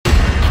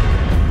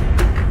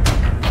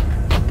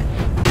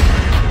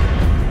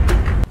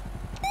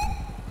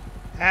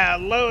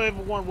Hello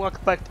everyone,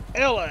 welcome back to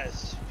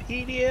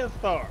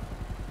LSPDFR.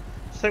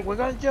 So we're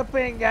gonna jump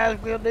in, guys.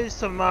 We'll do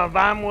some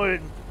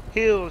Vinewood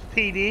Hills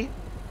PD.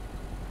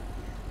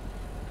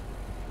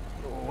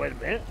 Oh, wait a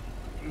minute,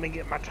 let me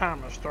get my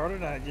timer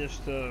started. I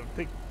just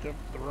picked up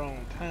the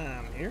wrong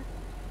time here.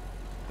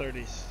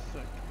 30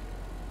 seconds,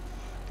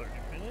 30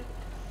 minutes.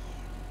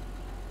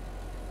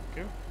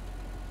 Go.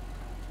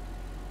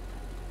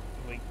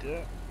 Delete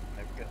that.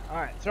 There we go.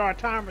 Alright, so our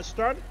timer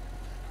started.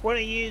 We're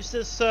going to use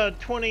this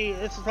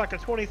this is like a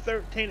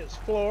 2013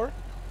 Explorer.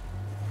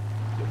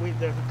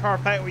 The car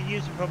pack we're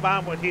using for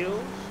Vinewood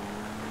Hills.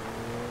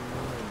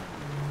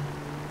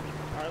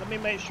 Alright, let me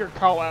make sure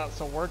call outs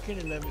are working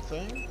and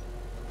everything.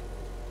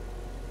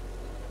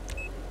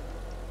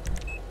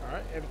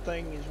 Alright,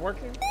 everything is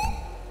working.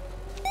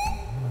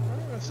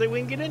 Alright, let's see what we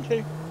can get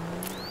into.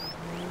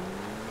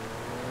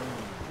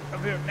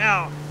 Up here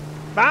now,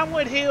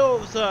 Vinewood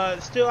Hills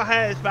still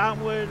has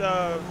Vinewood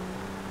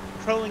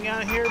patrolling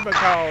out here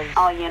because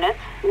all units,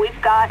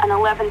 we've got an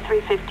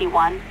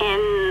 11351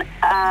 in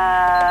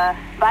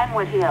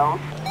Vinewood Hills.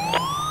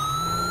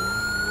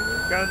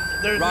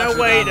 There's no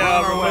way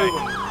to remove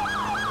them.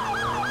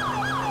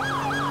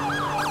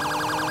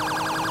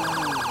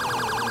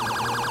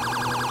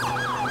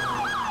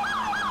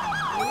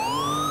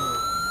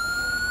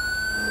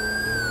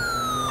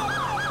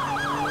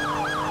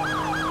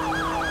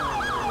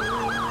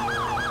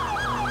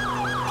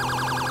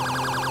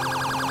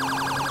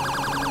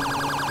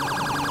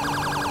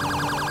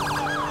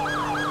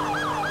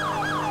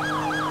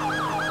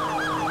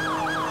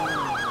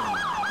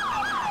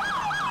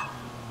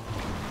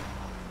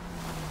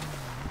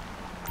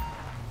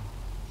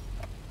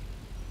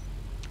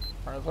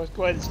 Alright, let's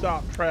go ahead and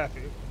stop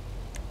traffic.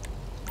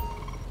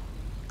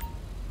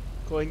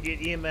 Go ahead and get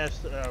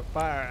EMS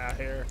fire out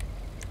here.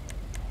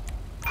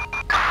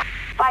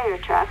 Fire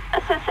truck,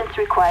 assistance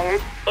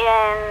required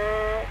in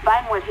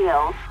Vinewood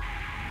Hills.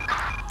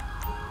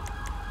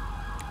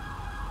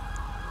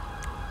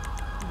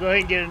 Go ahead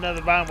and get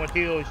another Vinewood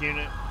Hills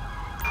unit.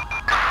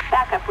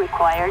 Backup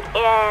required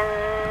in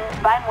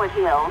Vinewood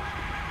Hills.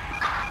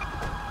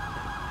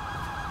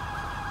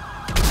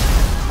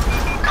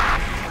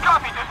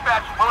 Copy,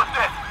 dispatch. We'll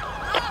assist.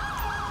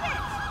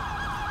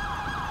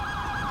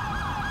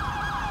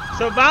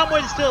 So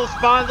Vinewood still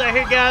spawns out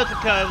here, guys,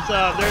 because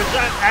there's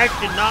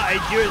actually not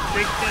a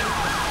jurisdiction.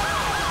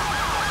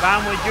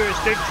 Vinewood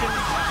jurisdiction,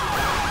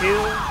 Hill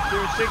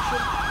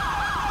jurisdiction.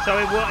 So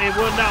it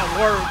will not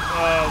work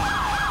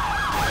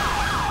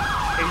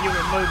if you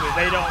remove it.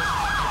 They don't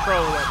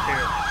control up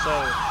here. So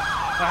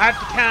I have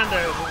to kind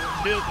of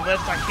do it the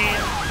best I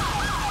can.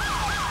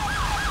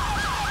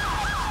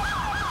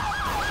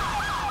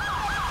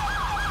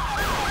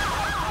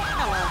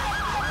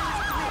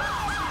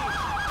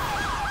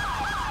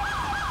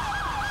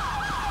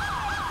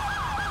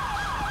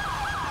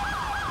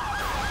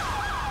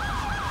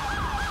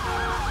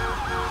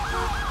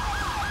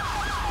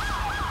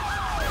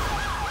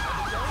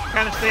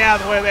 Kind of stay out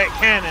of the way of that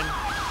cannon.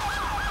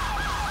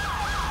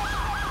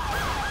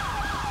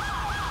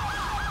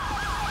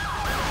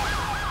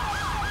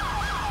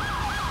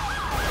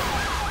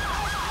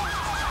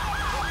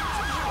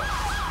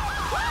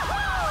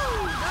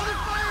 Woohoo! Another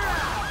fire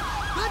out!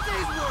 Good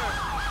day's work!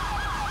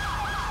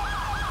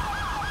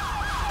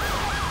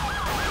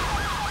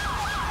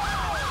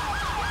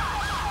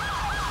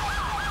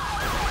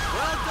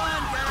 Well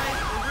done, guys.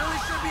 We really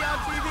should be on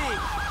TV.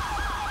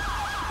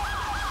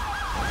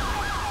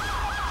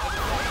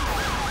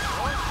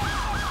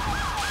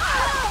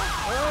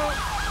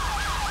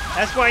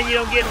 That's why you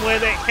don't get in the way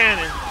of that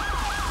cannon.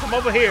 Come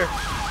over here.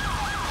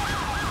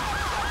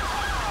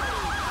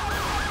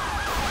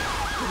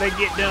 They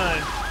get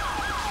done.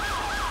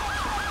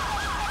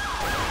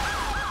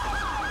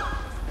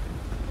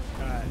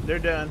 Alright, they're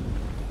done.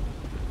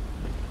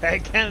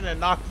 That cannon will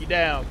knock you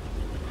down.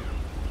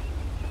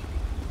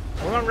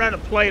 We're gonna run a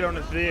plate on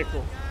this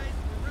vehicle.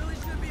 We really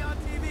should be on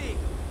TV.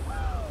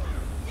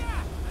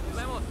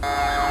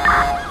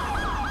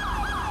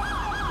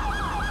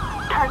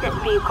 Target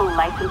vehicle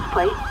license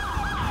plate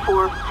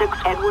 46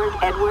 Edward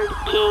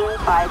King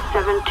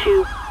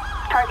 572.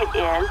 Target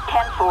is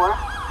 10-4.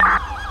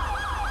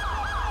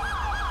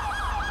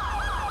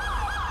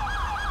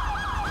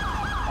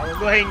 Alright, we'll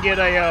go ahead and get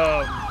a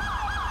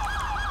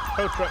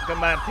tow truck come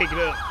by and pick it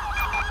up.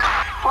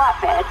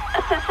 Flatbed,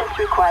 assistance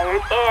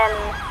required in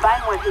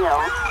Vinewood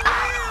Hills.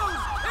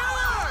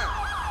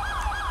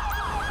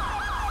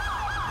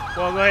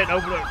 Well, go ahead and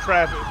open up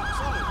traffic.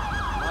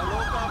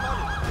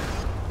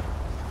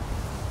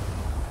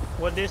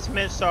 We'll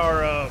dismiss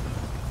our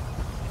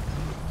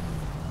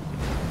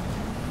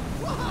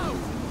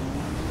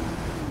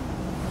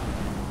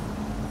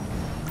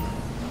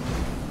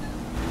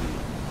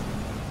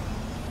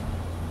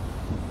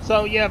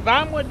So yeah,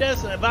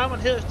 Vinewood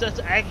Hills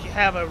doesn't actually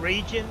have a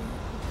region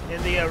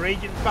in the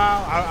region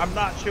file. I'm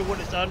not sure what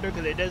it's under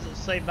because it doesn't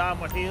say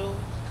Vinewood Hills.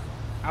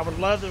 I would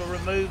love to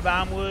remove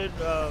Vinewood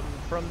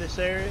from this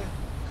area.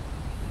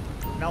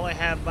 I only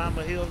have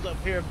Vinewood Hills up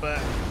here,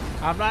 but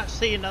I'm not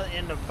seeing nothing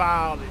in the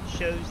file that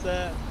shows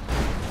that.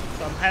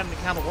 So I'm having to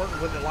kind of work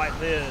with it like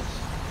this.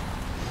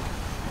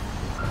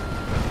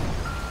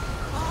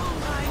 Oh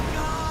my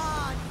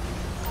God!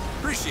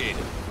 Appreciate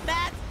it.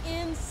 That's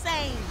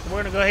insane! We're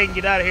gonna go ahead and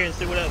get out of here and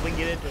see what else we can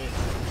get into.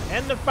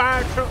 And the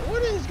fire truck.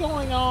 What is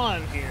going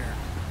on here?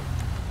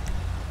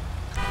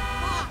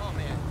 Oh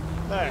man.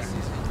 There. This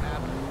isn't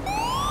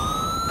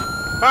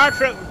happening. Fire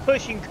truck was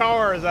pushing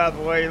cars out of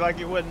the way like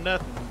it wasn't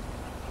nothing.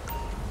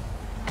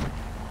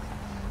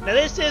 Now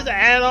this is an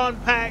add-on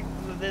pack,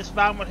 this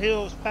Vinewood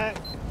Hills pack.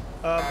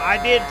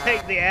 I did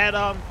take the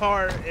add-on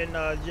part and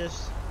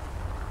just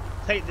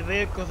take the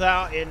vehicles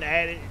out and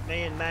add it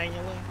in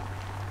manually.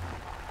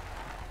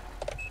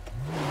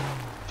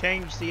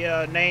 Change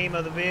the name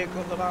of the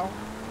vehicles and all.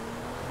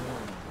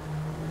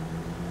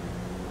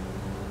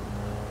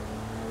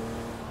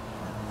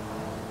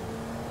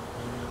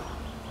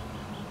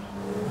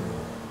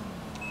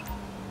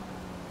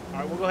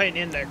 Alright, we'll go ahead and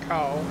end that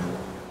call.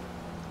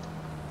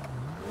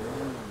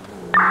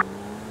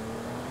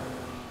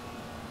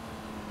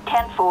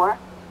 Ten-4.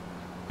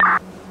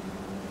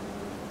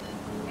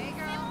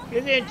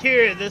 In the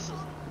interior, this is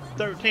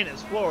 13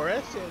 Explorer.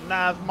 That's a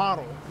nice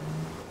model.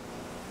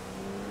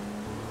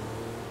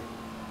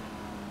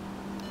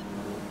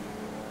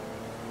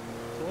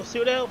 So we'll see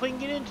what else we can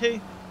get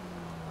into.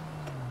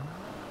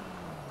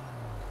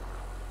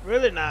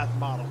 Really nice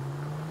model.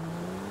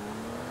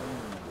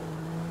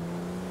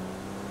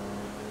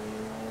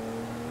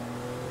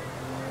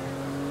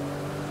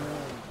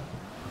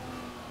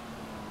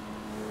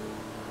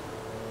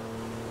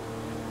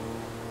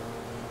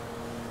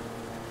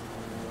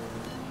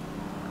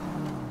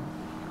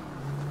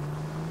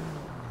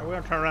 We're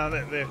gonna turn around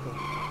that vehicle.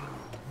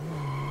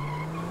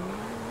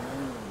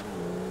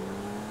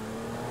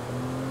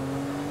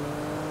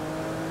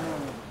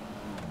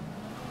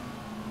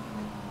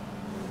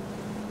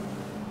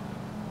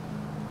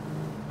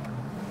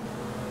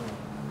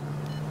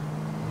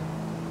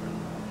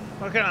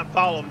 Why can't I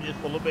follow him just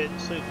for a little bit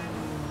and see?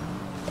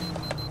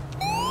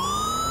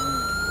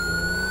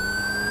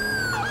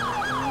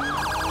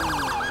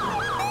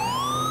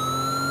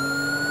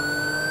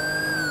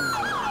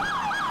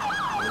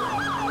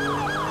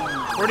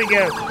 Where'd he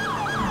go?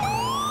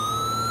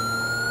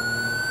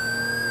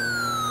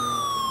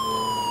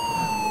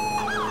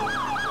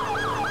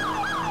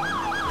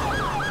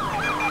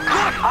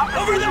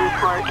 Over there!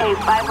 Report a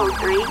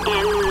 503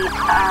 in,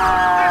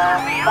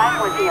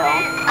 Vinewood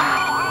Hills.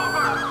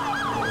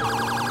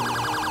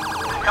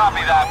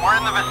 Copy that. We're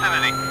in the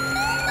vicinity.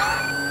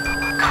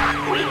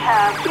 We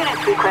have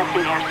units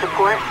requesting air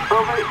support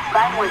over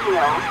Vinewood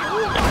Hills.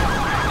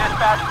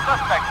 Dispatch,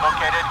 suspect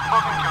located.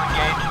 Moving to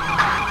engage.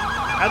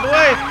 Out of the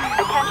way!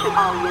 Attention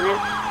all units.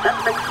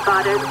 Suspect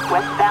spotted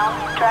westbound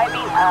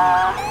driving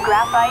a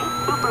graphite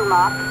Uber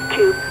mop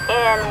coupe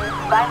in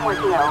Vinewood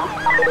Hills.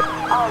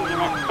 All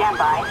units stand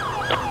by.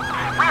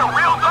 We are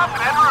reeled up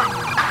and en route.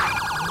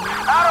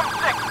 Adam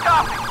 6,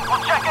 copy. We'll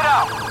check it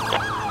out.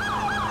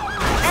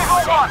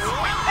 Eagle 1,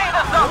 we see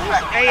the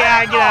suspect.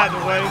 AI, get out of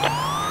the way.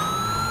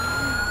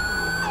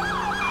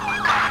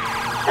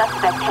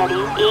 Suspect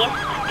heading east,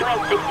 doing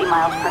 60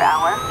 miles per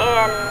hour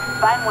in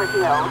Vinewood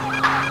Hills.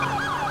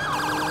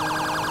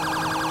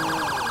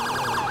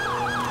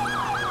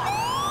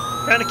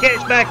 Trying to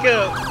catch back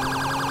up.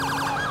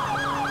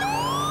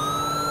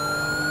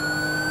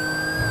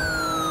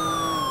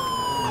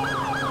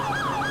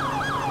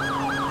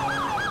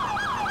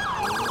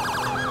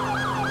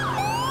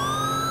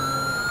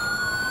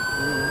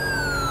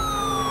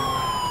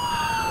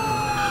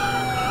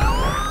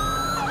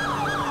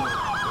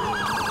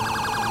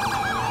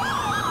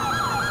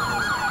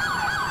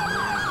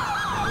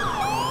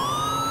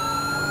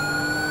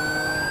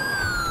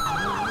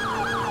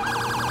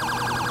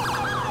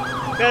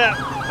 Got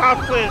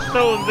possibly a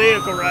stolen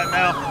vehicle right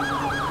now.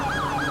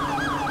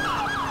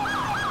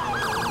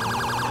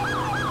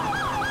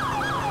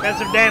 Got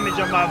some damage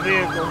on my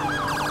vehicle.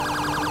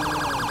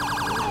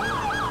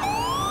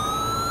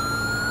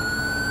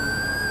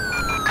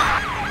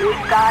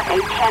 We've got a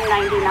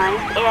 1099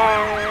 in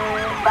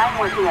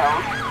Vinewood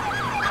Hills.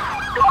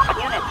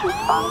 Units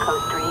respond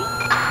code 3.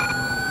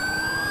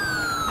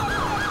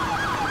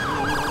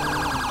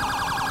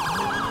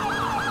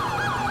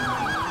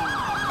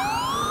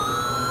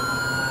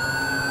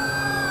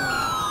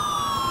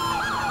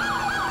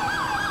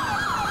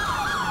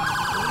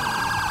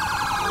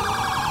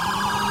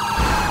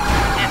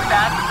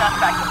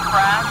 Suspect has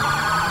crashed.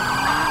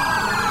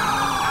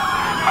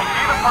 I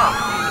see the perp.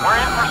 We're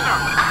in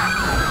pursuit.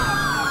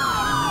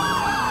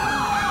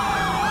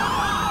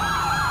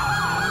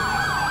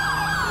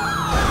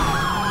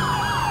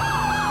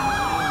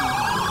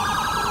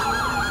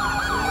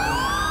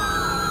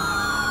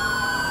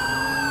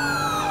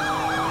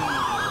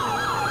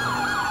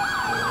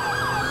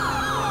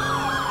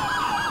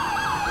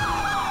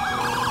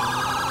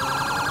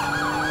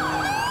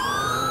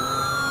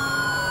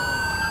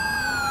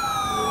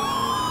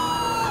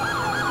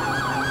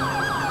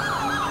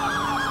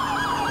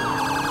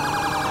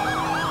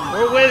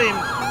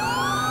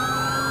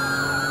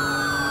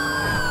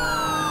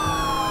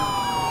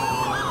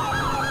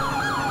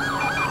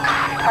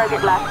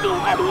 Target last seen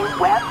heading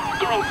west,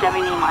 doing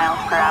 70 miles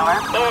per hour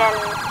in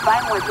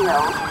Vinewood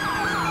Hills.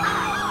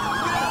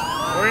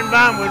 We're in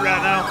Vinewood right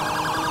now.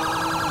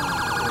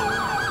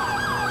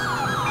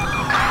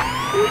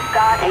 We've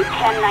got a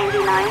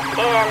 1099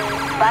 in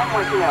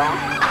Vinewood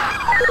Hills.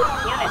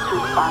 Units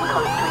respond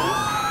code 3.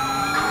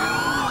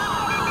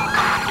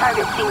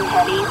 Target seen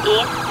heading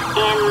east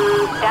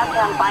in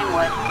downtown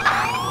Vinewood.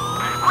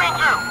 Green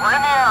 2, we're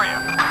in the area.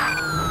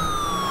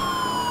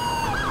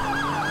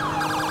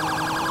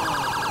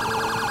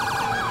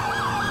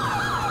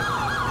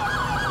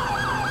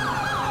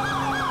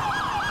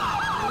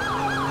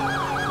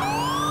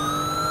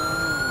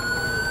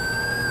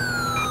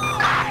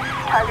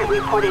 Target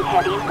reported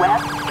heading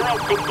west, doing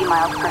 60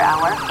 miles per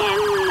hour in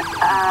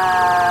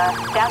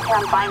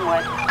downtown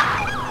Vinewood.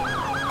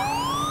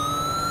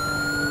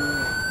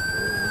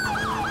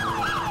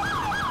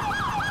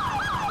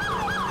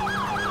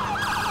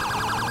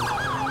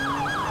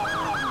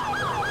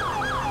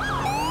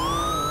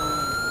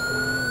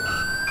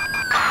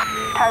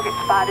 Target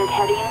spotted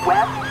heading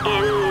west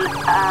in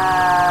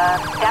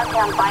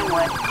downtown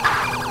Vinewood.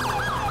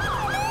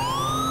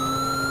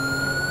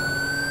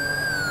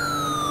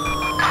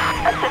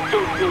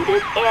 Assistance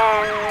needed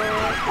in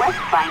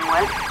West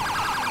Vinewood.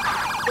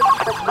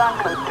 Respond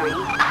code 3.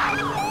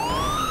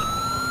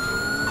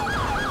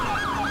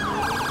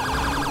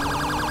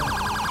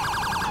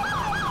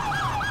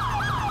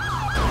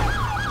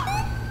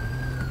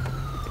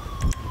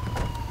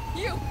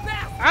 You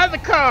bastard! Out of the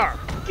car!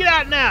 Get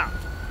out now!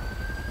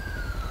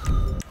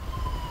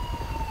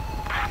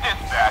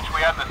 Dispatch,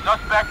 we have the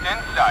suspect in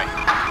sight.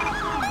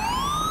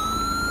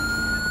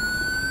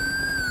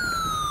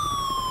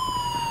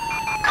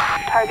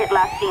 Target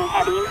last seen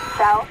heading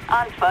south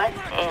on foot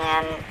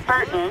in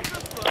Burton. You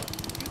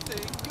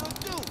think you'll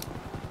do?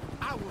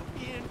 I will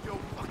end your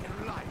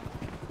fucking life.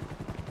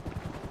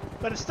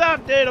 Better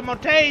stop, dude. I'm gonna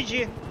tase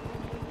you.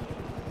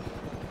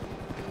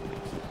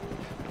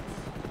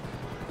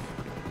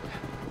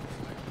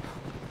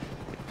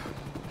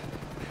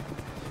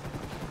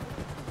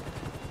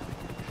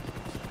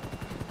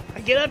 I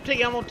get up to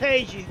you, I'm gonna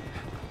tase you.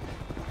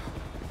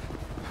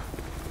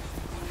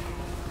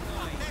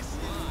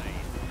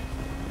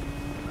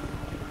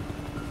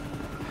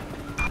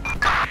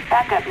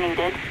 Backup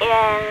needed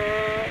in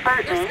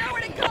Burton. There's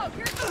nowhere to go.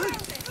 You're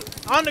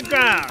surrounded. On the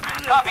ground.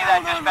 Copy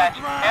that, dispatch.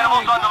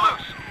 Animals on the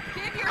loose.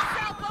 Give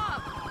yourself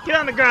up. Get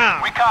on the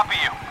ground. We copy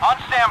you. On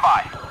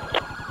standby.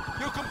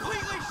 You're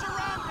completely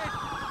surrounded.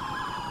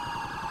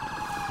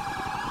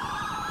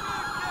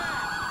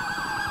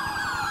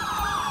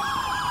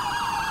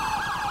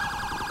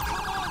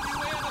 Come on,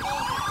 you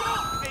animals.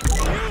 Don't be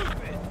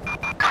stupid.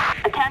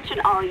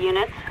 Attention all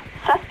units.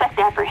 Suspect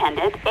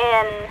apprehended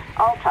in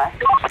Alta.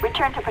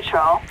 Return to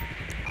patrol.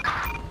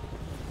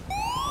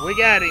 We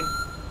got him.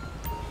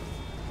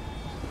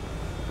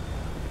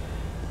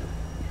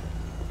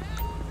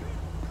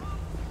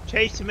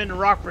 Chase him into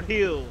Rockford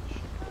Hills.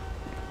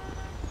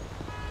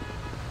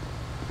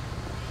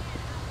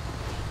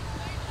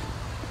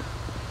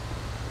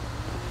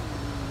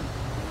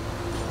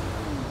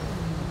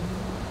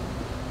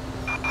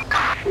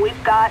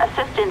 We've got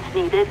assistance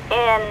needed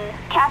in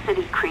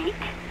Cassidy Creek.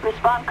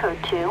 Respond code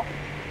 2.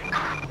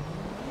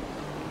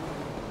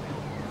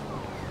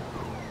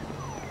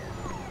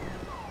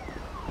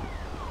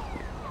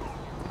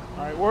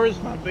 Alright, where's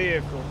my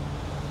vehicle?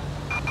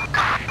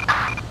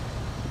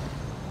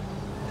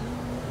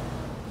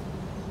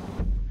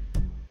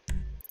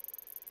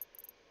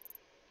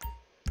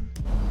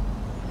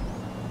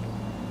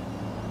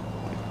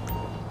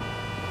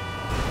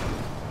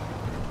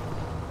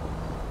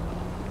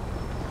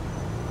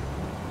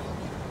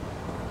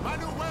 My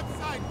new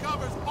website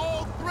covers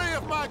all 3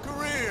 of my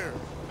careers.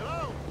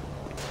 Hello?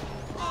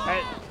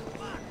 Hey,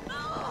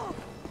 No.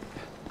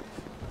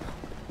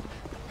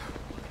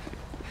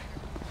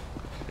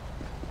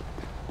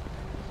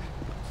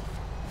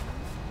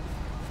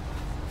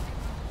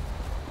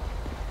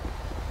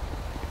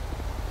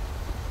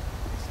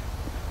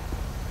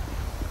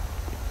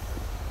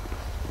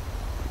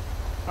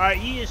 alright,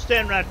 you just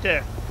stand right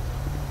there.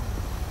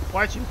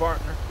 Watch him,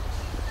 partner.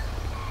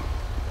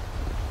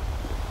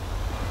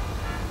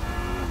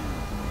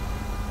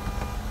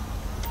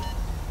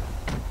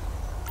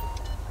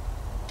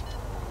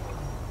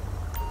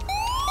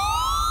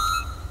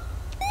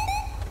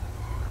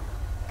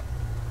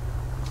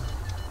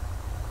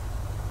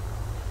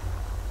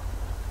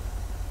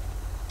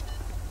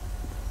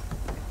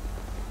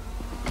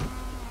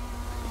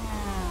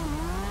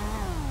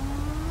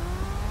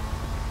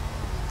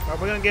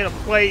 We're gonna get a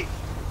plate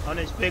on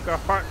this big. Our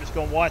partner's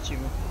gonna watch him.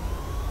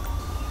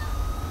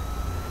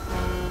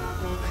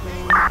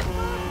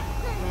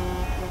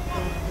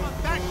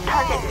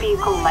 Target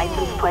vehicle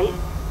license plate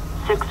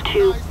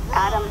 62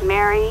 Adam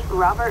Mary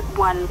Robert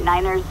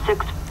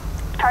 196.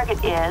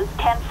 Target is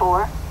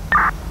 10-4.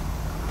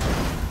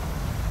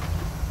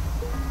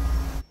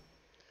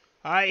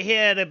 Alright, he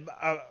had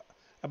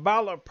a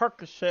bottle of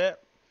Percocet,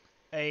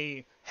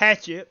 a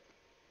hatchet,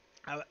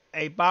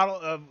 a bottle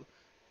of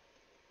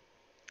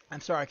I'm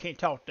sorry, I can't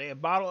talk today. A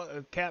bottle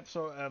of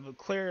capsule of a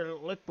clear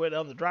liquid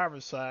on the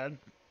driver's side.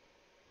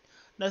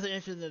 Nothing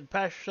interesting in the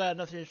passenger side,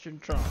 nothing interesting in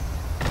the trunk.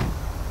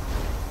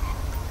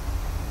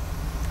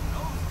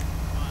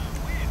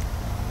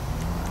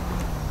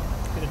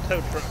 Get a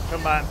tow truck,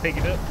 come by and pick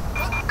it up.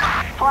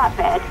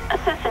 Flatbed,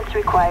 assistance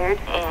required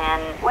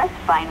in West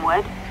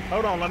Vinewood.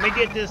 Hold on, let me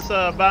get this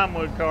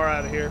Vinewood car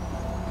out of here.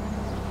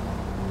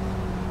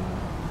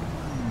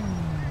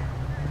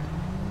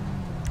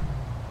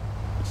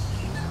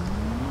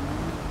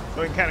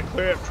 So we can kind of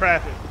clear up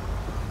traffic.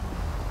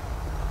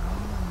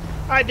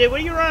 Alright, dude, what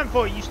are you running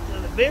for?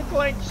 The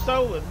vehicle ain't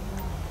stolen.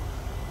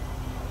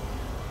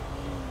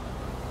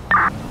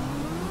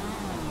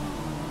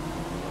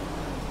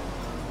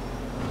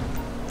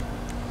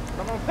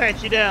 I'm gonna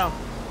pat you down.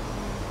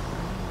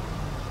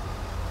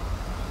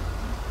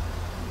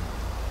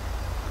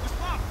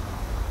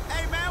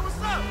 Hey man,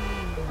 what's up?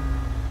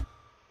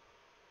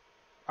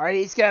 Alright,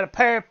 he's got a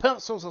pair of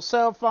pencils, a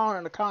cell phone,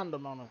 and a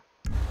condom on him.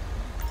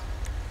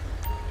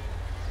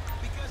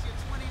 Because you're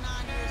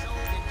 29 years old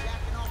and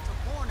jacking off to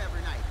porn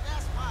every night.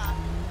 That's why.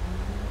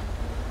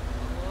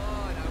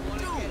 Lord, I want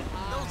to get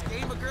high. Those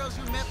gamer girls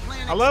you met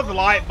playing. I love the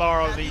light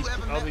bar Have of you these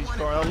ever met one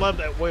cars. I love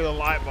that wheel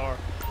light bar.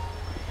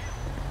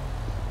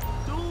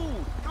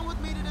 Dude, come with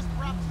me to this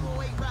Prop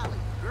 208 rally.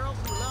 Girls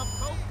who love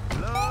coke,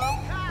 love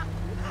cop.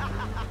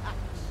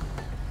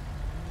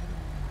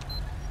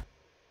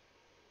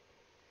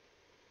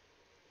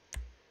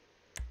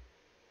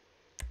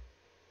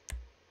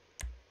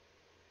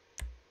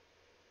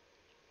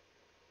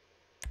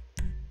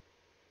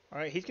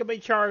 Alright, he's gonna be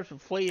charged for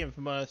fleeing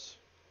from us.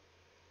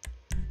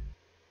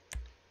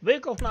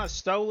 Vehicle's not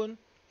stolen.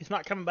 He's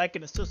not coming back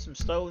in the system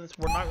stolen, so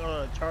we're not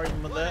gonna charge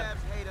him with that.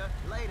 Whatevs, hater.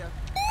 Later.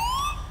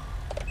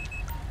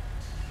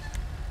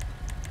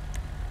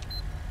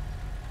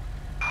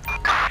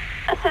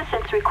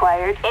 Assistance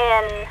required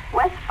in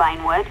West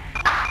Vinewood.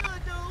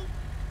 Good dude.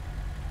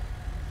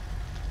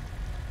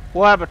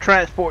 We'll have a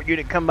transport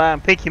unit come by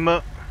and pick him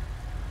up.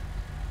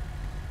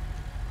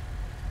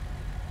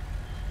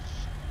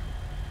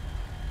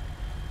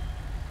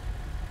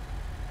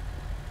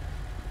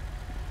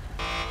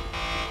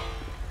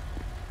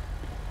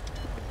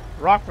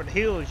 Rockford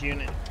Hills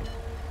unit.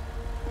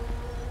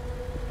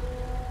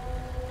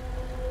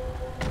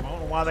 I don't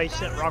know why they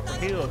sent Rockford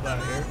Hills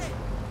out here.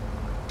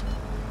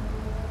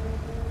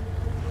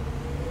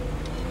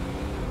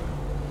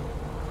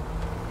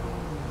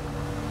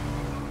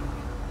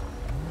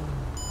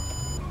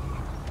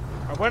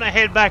 I'm gonna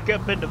head back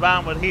up into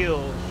Vinewood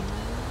Hills.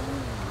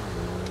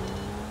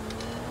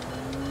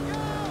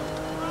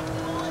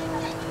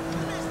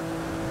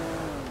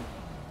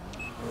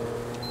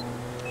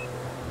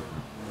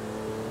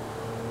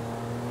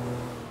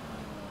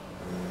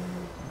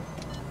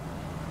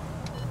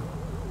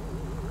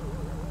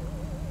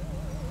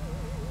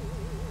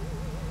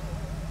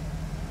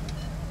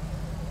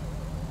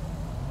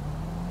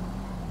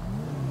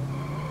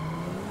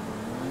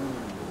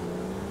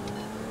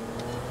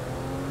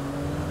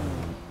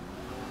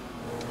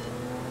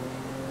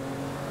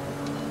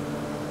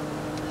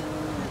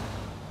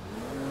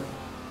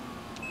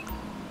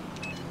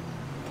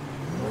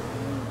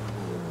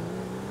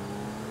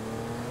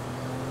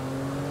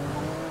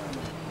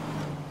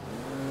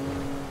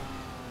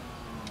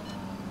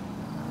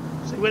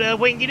 See what else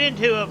we can get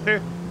into up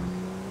here.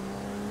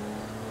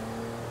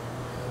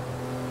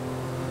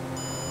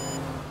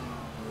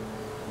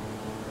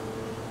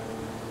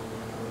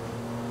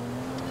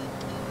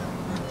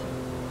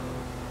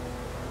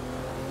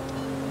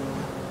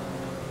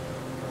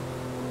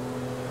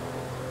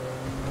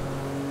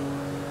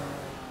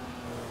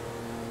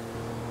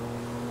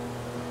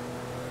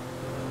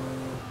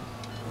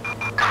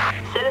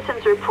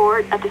 Citizens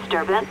report a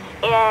disturbance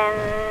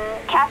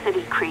in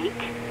Cassidy Creek.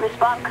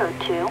 Response code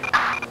 2.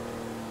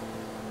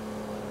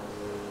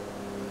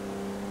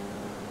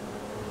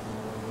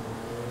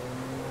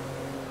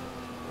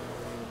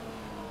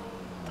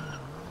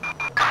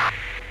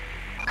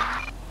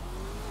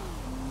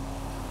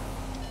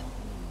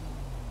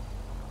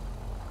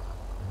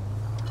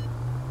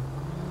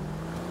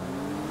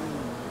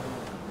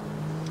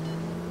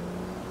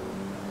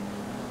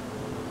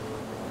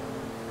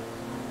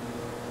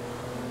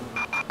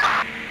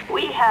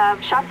 We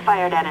have shots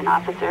fired at an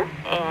officer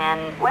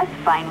in West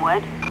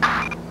Vinewood.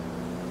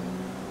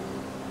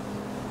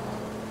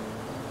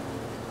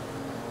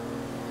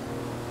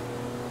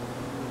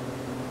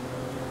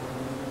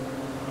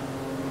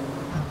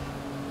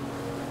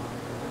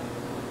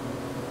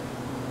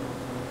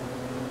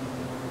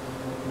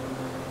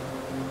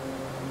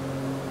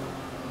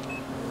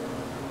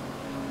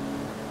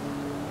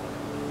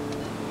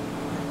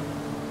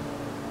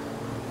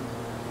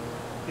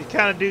 He's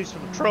kind of do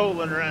some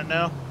trolling right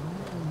now.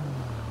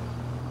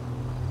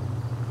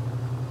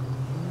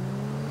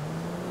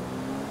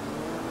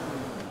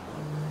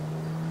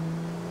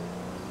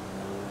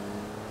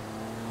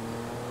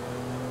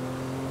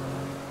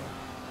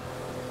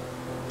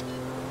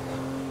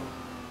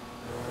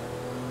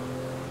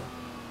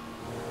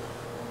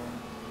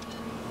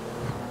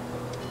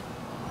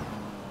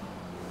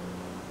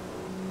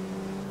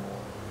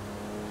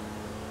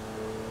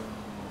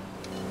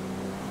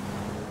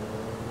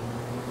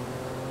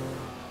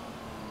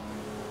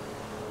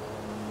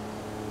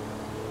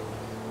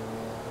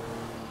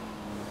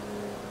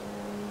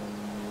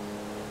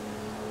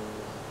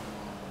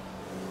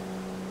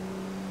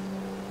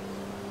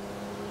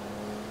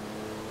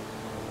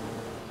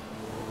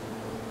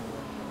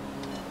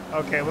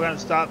 Okay, we're gonna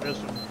stop this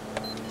one.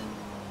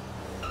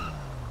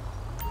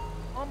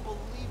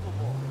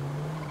 Unbelievable.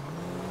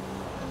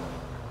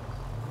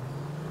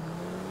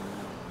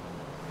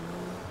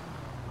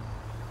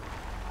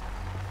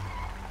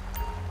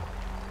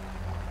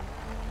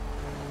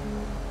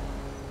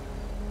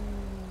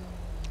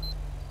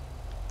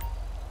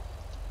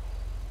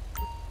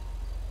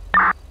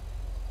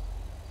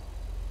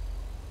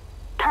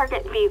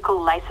 Target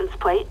vehicle license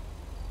plate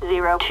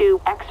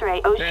 02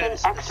 X-ray Ocean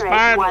That's X-ray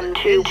expired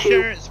 122.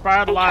 insurance,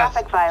 expired A license.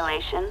 traffic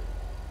violation.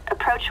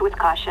 Approach with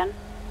caution.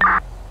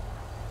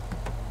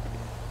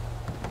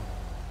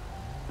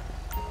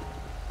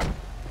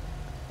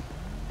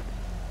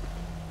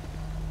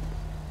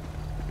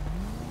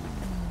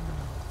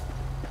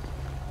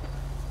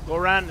 Go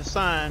around the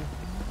sign.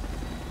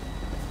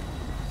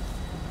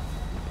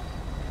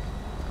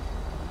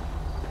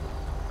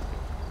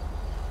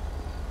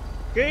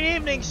 Good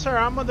evening, sir.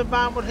 I'm with the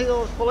Vinewood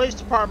Hills Police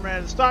Department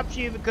and stopped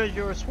you because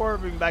you were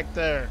swerving back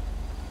there.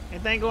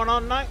 Anything going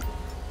on tonight?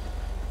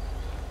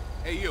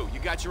 Hey you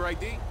got your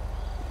ID?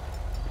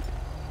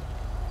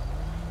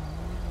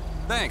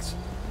 Thanks.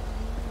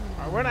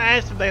 Alright, we're gonna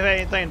ask if they've had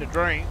anything to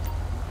drink.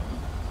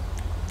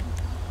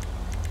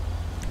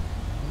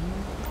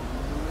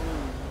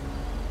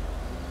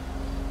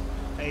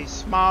 A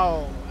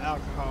small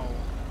alcohol.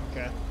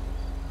 Okay.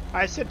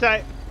 Alright, sit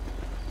tight.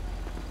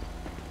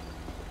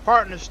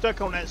 Partner's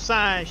stuck on that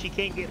sign. She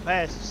can't get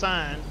past the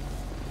sign.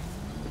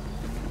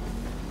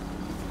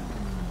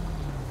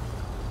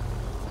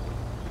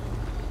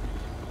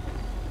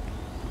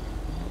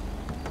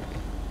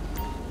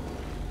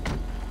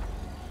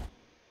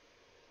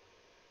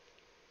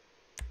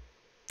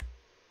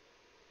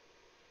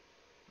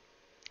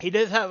 He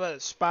does have an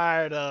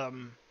expired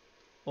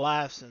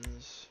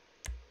license.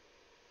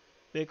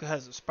 Vehicle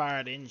has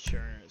expired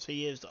insurance.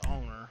 He is the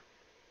owner.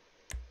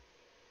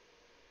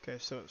 Okay,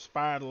 so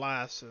expired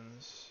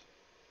license.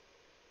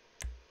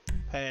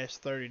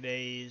 Past 30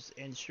 days.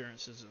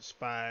 Insurance is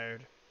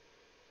expired.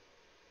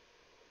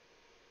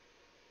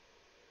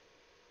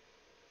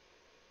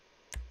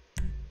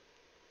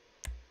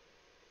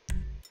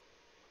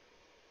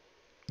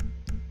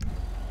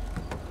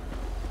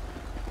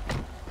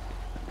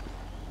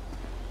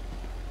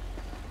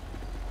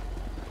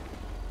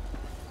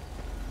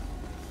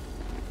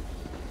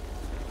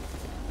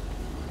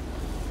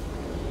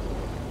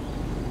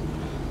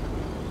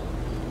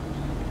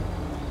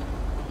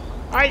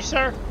 Alright,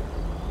 sir.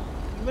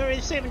 You've been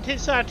receiving 2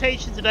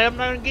 citations today. I'm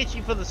not going to get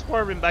you for the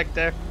swerving back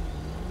there.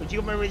 But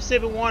you're going to be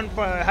receiving one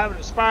for having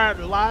expired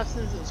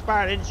license and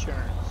expired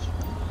insurance.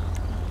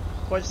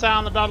 What's the sign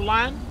on the dotted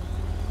line?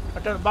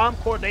 Right there at the bottom.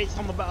 Court dates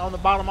on the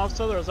bottom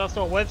also. There's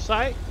also a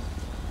website.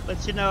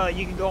 Lets you know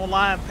you can go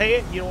online and pay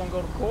it. You don't want to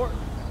go to court.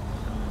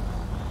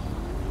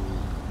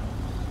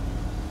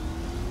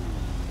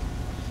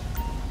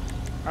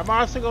 I'm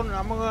also going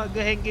to go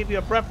ahead and give you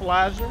a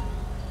breathalyzer.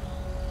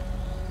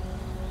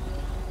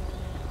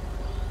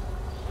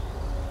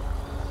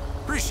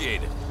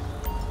 Appreciate it.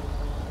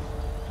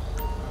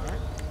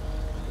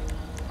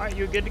 Alright,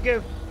 you're good to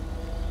go.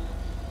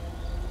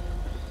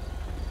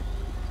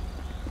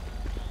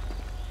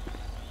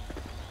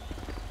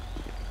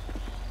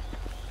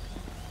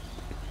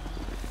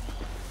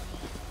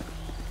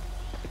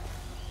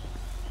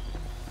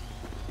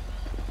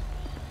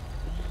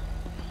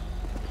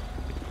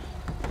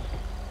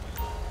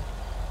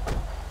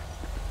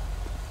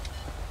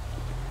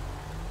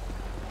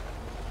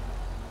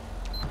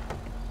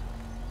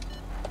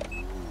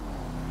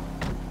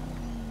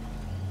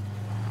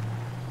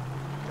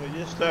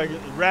 Just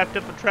wrapped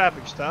up a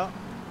traffic stop.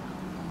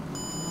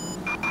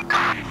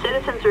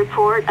 Citizens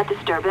report a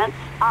disturbance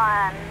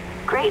on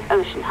Great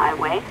Ocean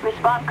Highway.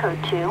 Respond code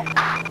 2.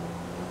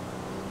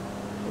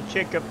 We'll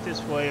check up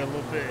this way a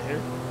little bit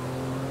here.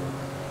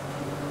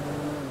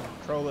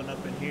 Trolling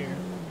up in here.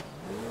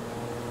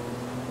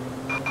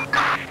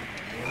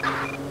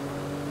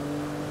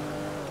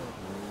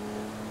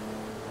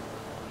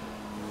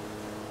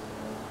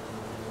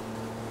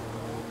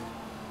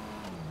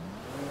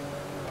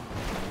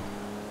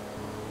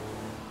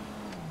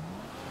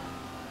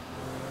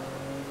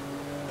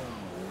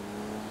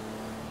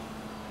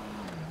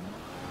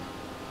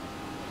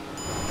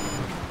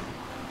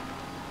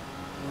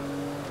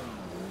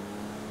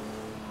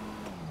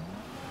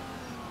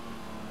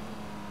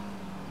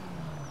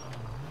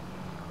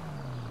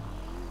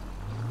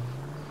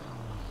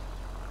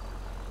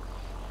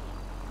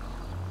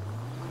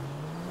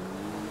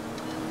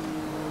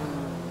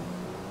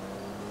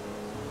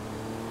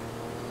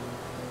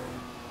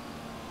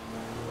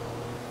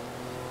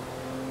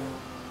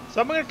 So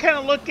I'm going to kind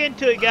of look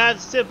into it, guys,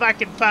 to see if I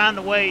can find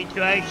a way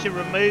to actually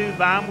remove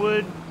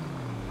Vinewood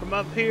from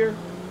up here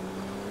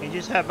and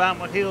just have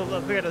Vinewood Hills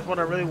up here. That's what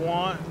I really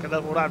want, because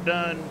that's what I've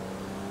done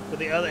with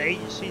the other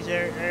agencies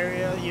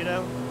area, you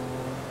know.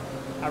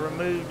 I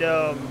removed, you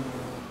know,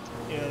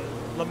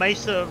 La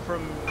Mesa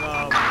from...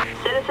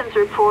 Citizens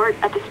report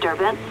a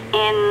disturbance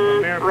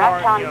in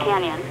Raptown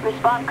Canyon.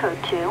 Respond code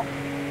 2.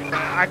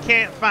 I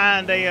can't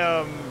find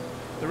a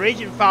The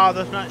region file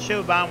does not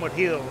show Vinewood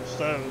Hills,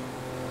 so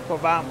for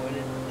Vinewood,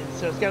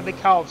 so it's going to be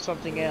called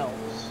something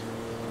else.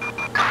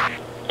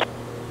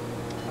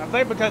 I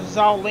think because it's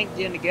all linked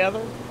in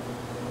together.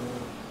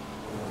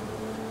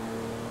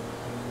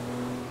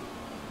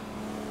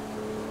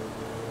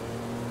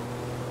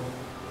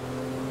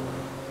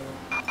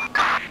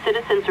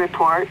 Citizens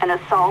report an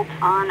assault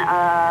on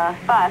a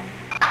bus.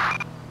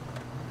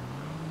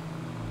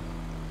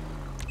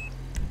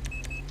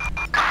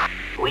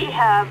 We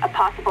have a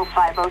possible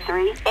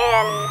 503 in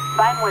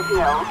Vinewood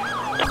Hills.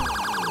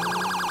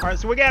 Alright,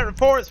 so we got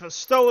reports of a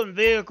stolen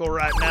vehicle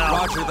right now.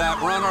 Roger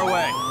that. We're on our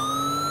way.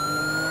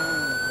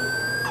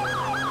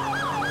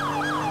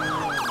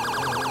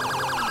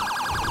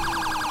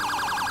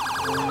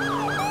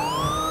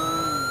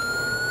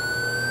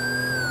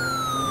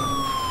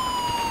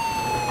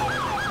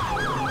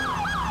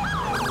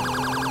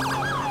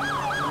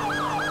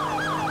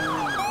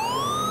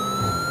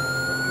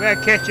 We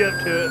gotta catch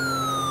up to it.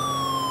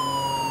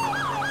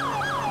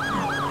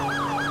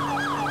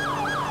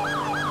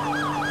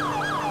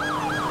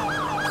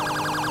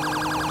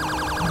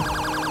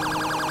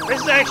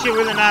 This is actually a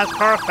really nice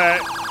car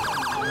pack.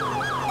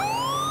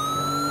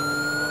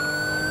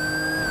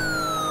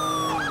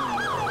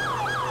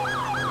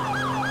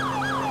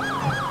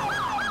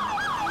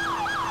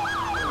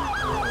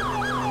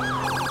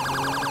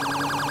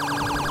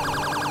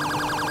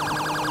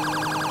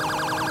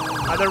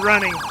 They're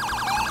running.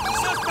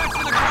 Suspects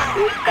in the car.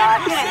 We've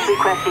got units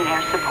requesting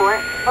air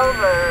support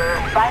over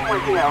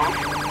Vinewood Hills.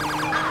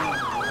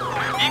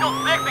 Eagle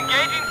 6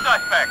 engaging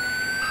suspect.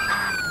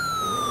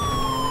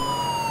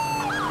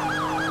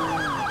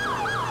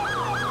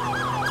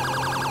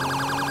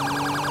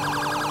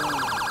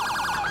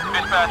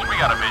 Dispatch, we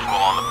got a visual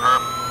on the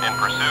perp. In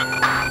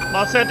pursuit.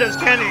 Los Santos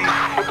County.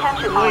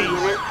 Attention all Police.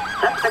 units.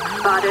 Suspect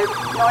spotted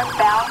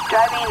northbound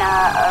driving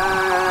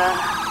a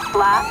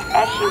black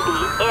SUV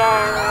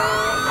in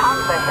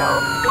Tonga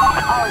Hills.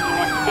 All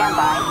units stand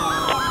by.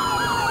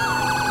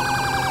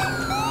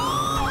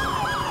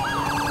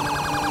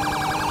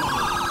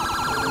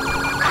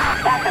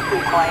 Backup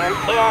required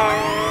in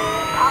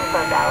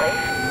Tonga Valley.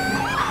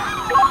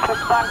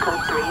 Respond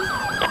code 3.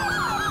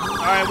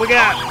 Alright, we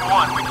got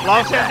One, we can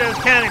Los get that.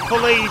 Santos County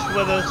Police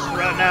with us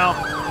right now.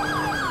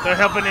 They're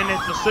helping in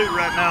this pursuit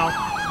right now.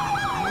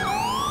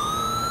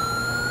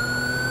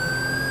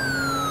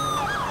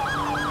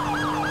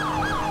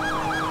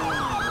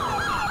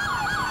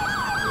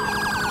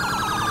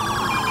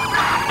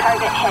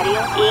 Target heading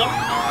east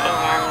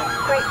and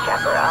Great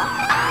Chaparral.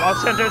 Los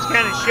Santos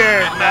County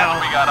Sheriff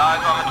Dispatch, we now. got eyes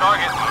on the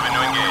target. Moving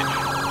to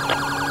engage.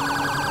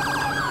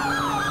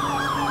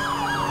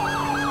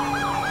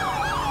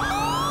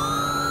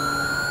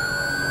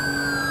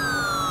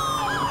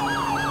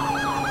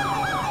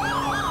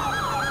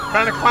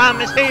 Trying to climb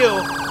this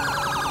hill.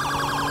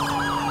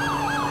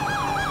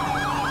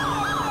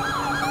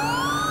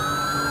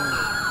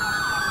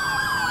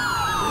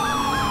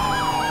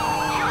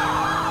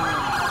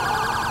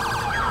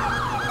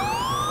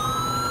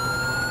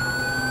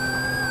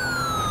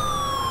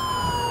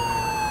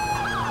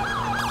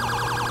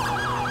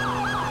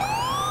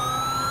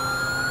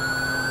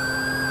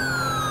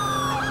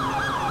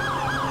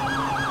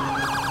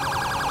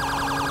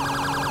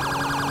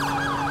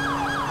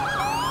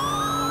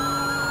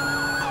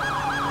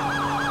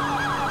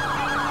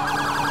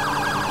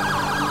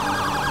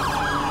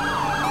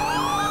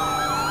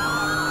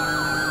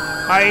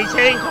 Alright, he's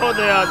heading toward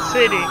the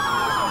city.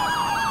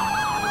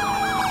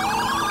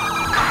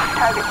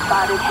 Target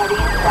spotted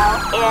heading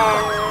south in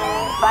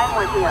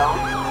Vinewood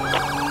Hills.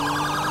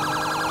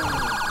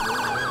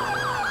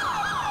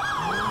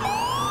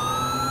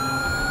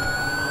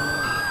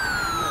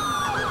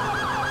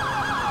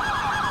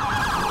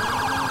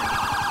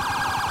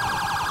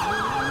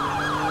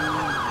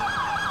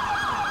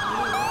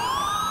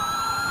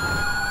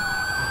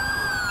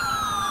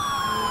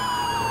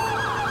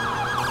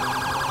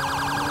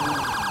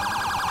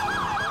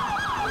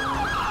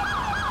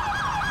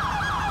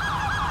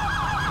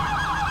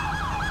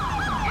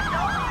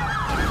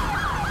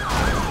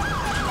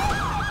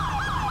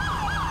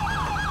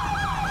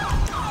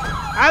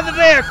 Out of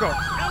the vehicle.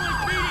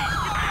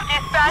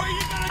 Dispatch,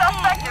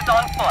 suspect is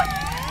on foot.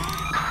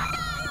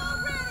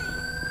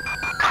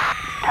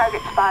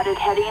 Target spotted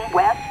heading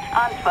west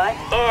on foot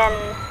in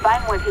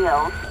Vinewood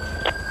Hills.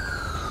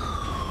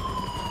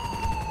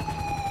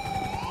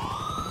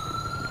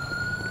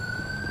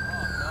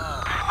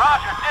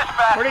 Roger,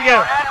 dispatch. Where'd he we go?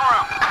 are en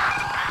route.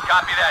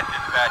 Copy that,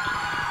 dispatch.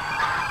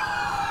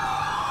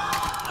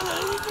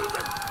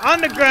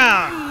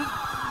 Underground.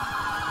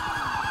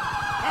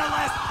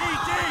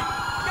 LSPD!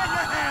 Get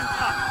your hands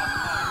up!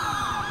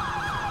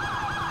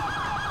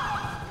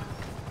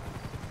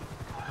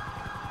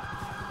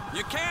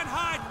 You can't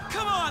hide.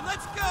 Come on,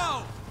 let's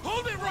go.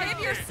 Hold it right Give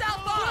there!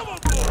 yourself up!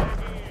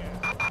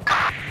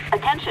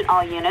 Attention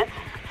all units.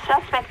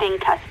 Suspect in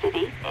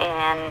custody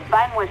in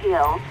Vinewood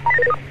Hills.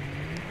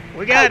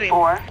 We got Code him.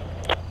 4.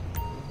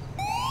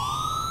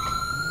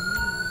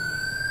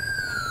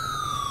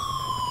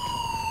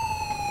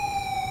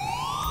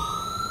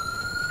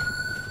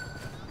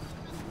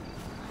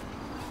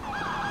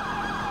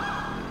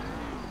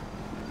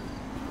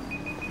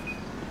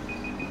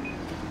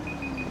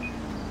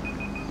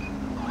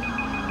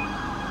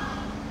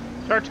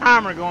 It's our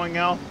timer going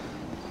off.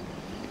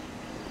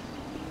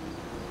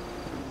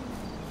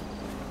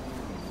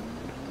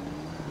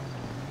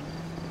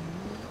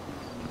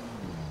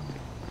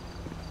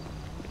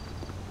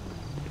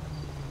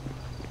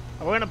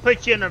 We're going to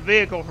put you in a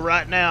vehicle for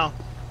right now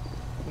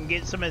and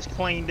get some of this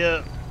cleaned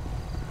up.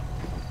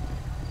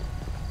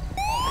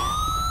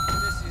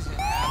 This isn't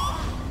happening.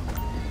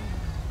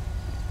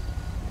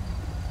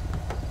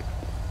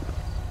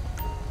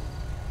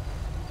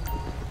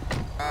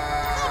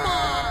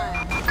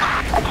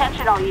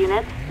 Attention all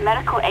units.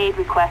 Medical aid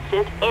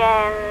requested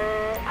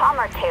in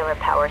Palmer Taylor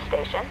Power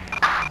Station.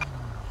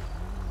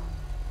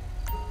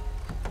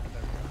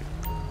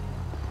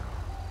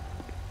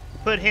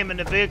 Put him in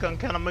the vehicle and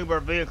kind of move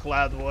our vehicle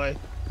out of the way.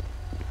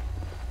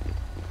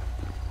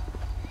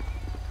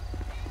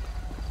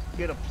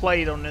 Get a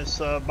plate on this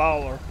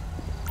baller.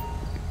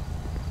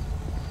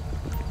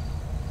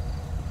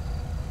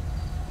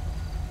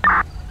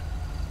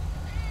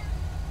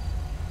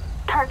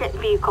 Target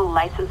vehicle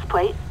license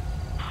plate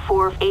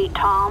 48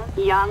 Tom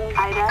Young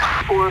Ida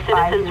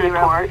 450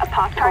 report.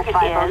 Target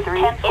is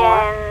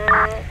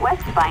 10-4 in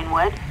West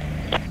Vinewood.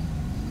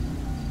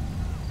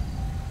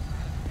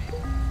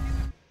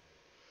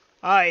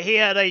 Alright, he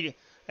had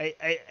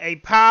a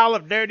pile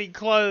of dirty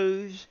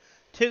clothes,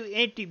 2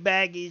 empty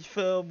baggies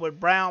filled with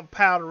brown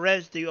powder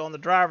residue on the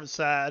driver's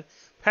side,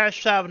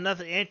 passenger side with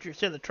nothing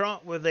interesting in the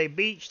trunk with a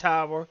beach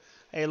towel,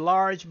 a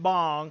large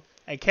bong,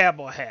 a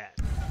cowboy hat.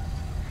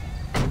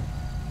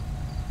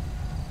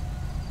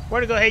 We're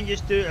gonna go ahead and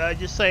just do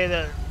just say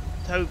that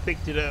Toad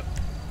picked it up.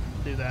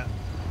 Do that.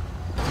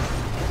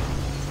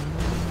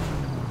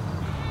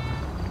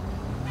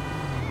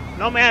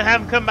 No man,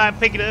 have him come by and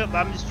pick it up.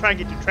 I'm just trying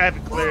to get the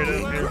traffic cleared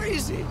up here.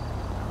 Crazy.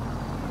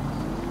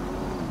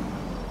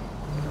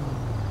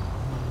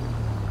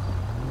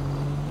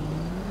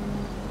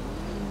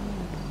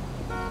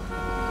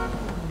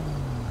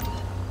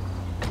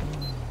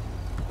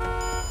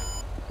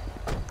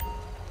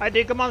 Hi,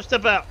 dude, come on,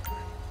 step out.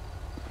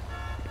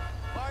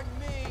 Pardon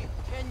me,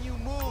 can you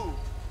move?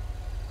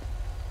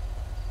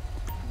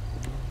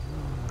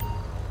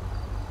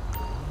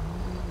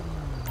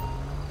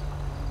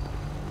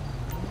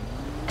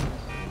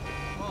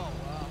 Oh,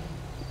 wow.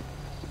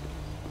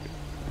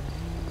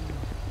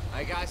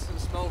 I got some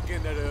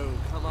smoking to do.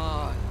 Come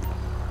on.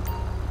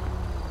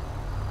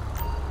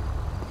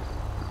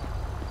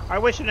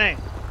 Alright, what's your name?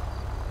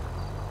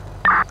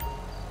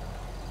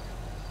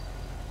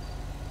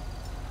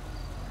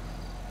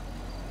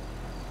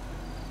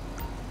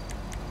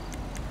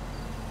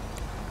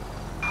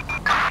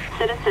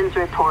 Citizens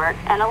report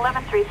an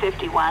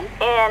 11351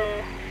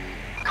 in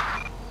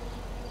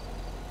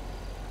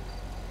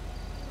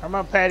I'm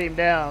gonna pat him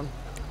down.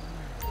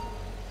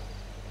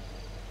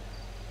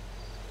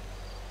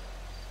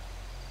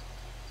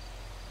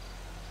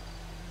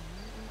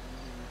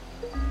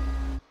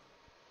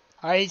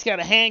 Alright, he's got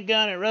a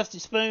handgun, a rusty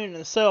spoon, and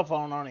a cell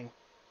phone on him.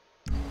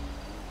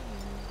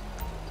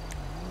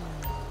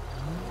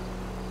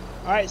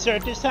 Alright, sir,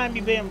 at this time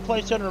you're being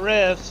placed under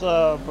arrest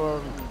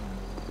for...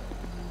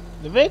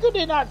 The vehicle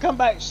did not come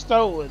back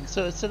stolen,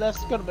 so that's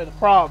going to be the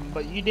problem,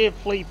 but you did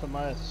flee from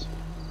us.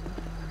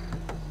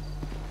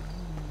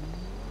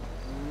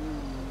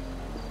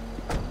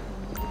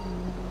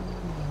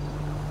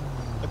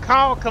 The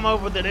call come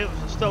over that it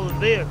was a stolen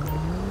vehicle.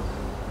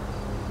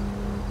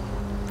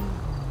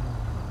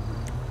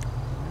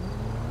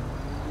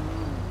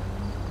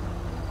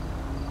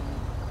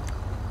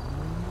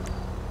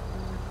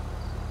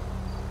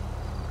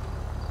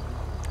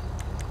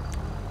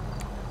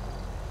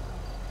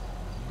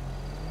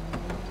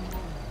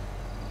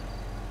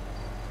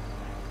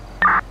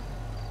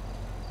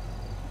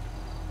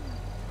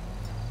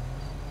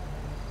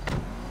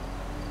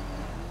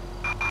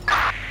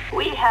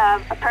 we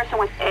have a person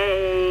with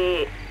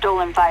a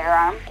stolen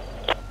firearm.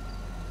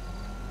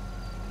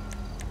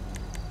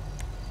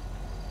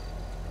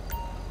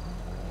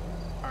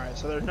 Alright,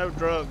 so there's no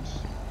drugs.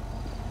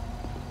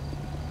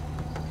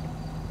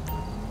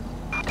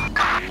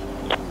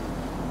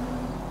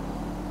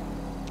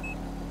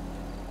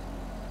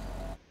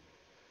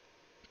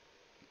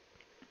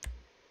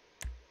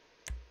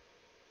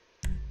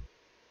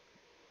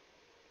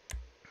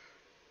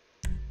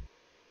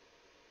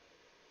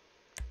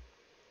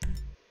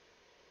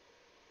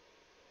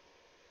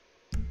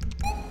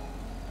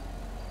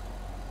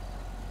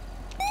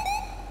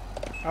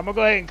 I'm gonna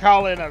go ahead and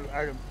call in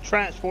a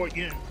transport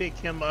unit and pick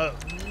him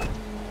up.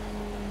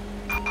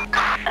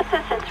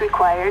 Assistance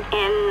required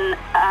in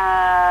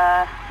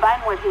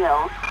Vinewood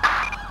Hills.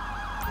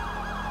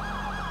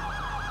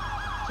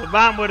 So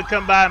Vinewood will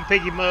come by and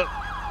pick him up.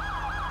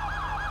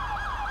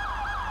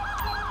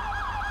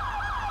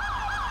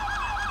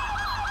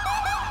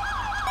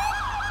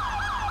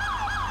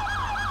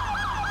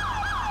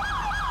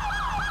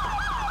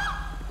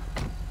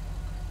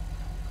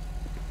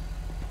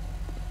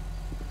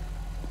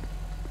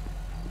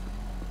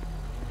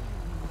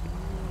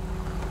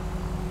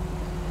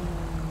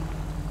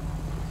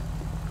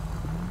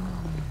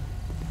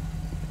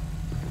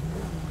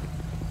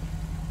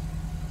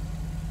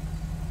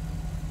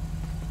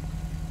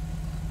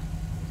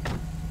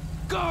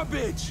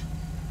 Garbage!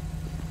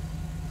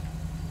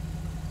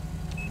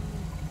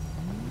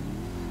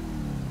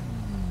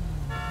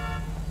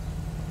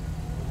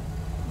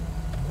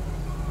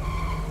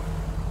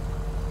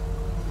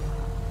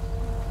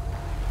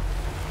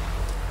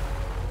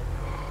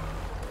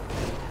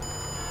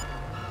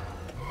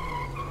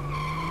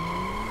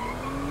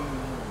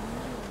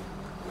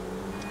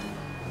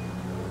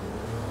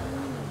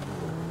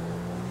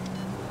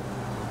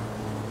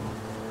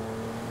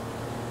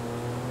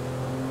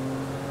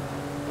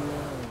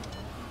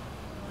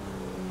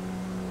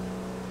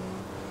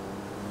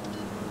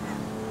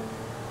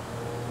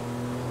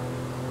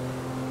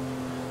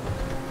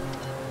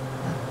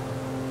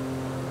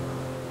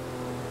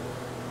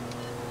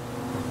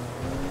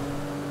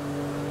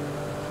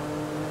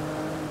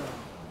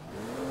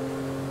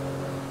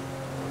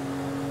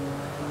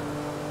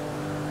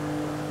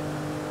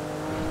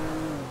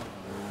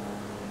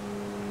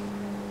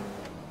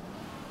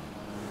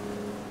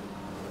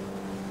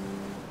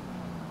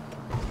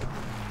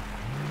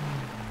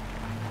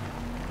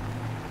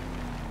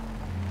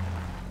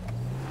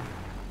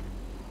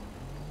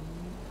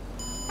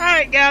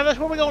 Alright guys, that's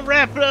where we're going to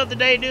wrap it up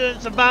today, doing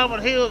some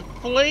Vinewood Hills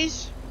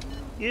Police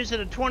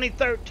using a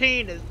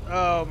 2013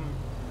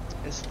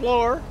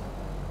 Explorer.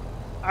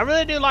 I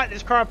really do like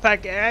this car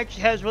pack. It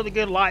actually has really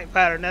good light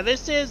pattern. Now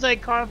this is a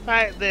car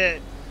pack that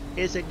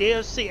is a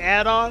DLC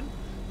add-on.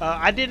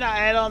 I did not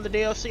add on the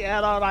DLC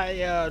add-on.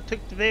 I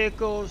took the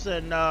vehicles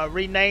and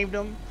renamed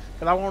them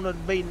because I wanted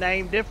them to be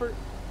named different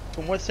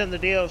from what's in the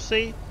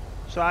DLC.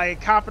 So I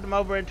copied them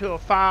over into a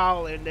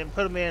file and then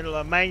put them in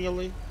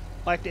manually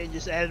like that,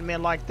 just added them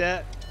in like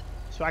that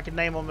so I can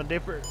name them a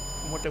different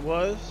from what it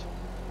was.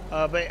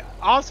 But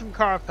awesome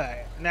car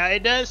pack. Now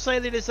it does say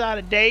that it's out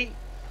of date.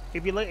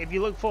 If you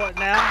look for it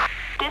now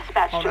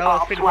Dispatch on to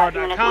all SWAT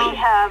units. We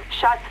have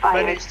shots fired.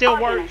 but it still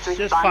All works units just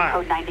respond, fine.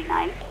 Code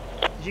 99.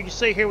 As you can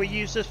see here, we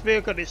use this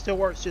vehicle, it still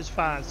works just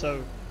fine,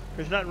 so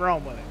there's nothing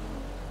wrong with it.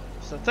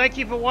 So thank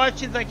you for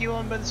watching, thank you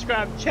for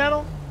subscribing to the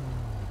channel,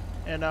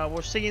 and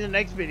we'll see you in the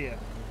next video.